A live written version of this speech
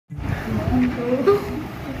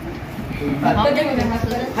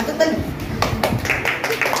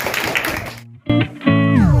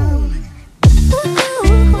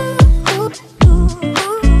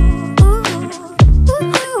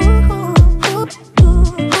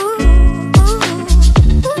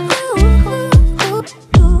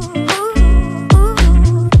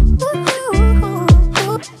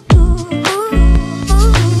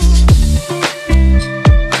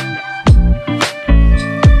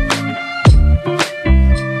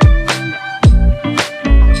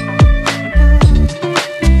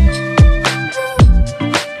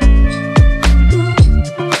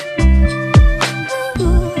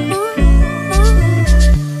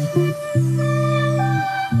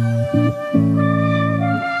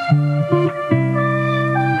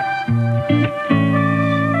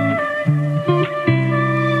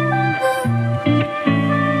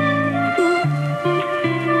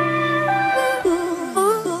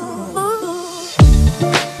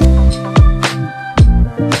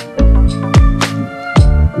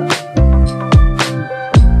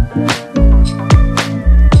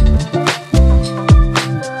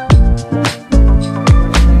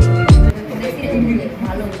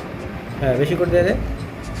বেশি করে দে রে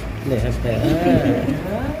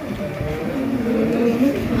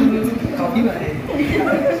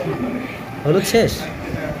হলুদ শেষ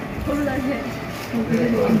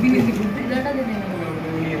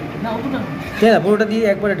পুরোটা দিয়ে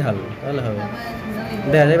একবারে ঢাল তাহলে হবে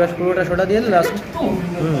ব্যাস এবার পুরোটা সোডা দিয়ে লাস্ট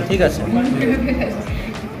ঠিক আছে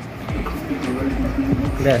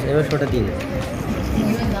ব্যাস এবার সোডা দিয়ে দে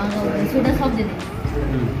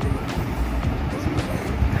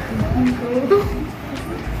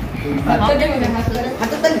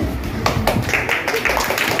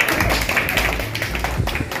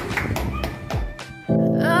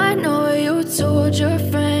I know you told your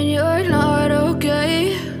friend you're not okay,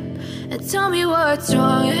 and tell me what's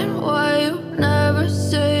wrong and why you never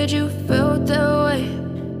said you felt that way.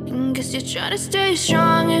 And guess you're trying to stay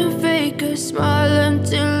strong and fake a smile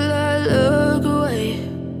until I look away.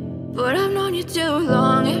 But I've known you too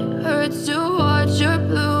long, it hurts to watch your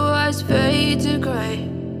blue eyes fade to gray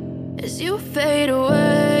as you fade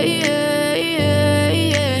away,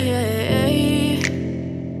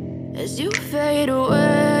 as you fade away.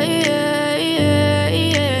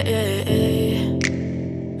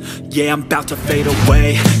 Yeah, I'm about to fade away,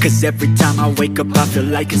 cause every time I wake up I feel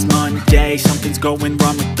like it's Monday. Something's going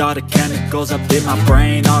wrong with all the chemicals up in my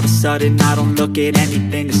brain. All of a sudden I don't look at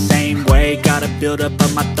anything the same way. Got a build up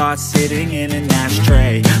of my thoughts sitting in an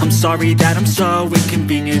ashtray. I'm sorry that I'm so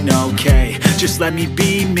inconvenient, okay. Just let me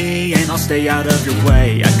be me and I'll stay out of your way.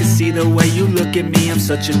 I can see the way you look at me, I'm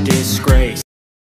such a disgrace.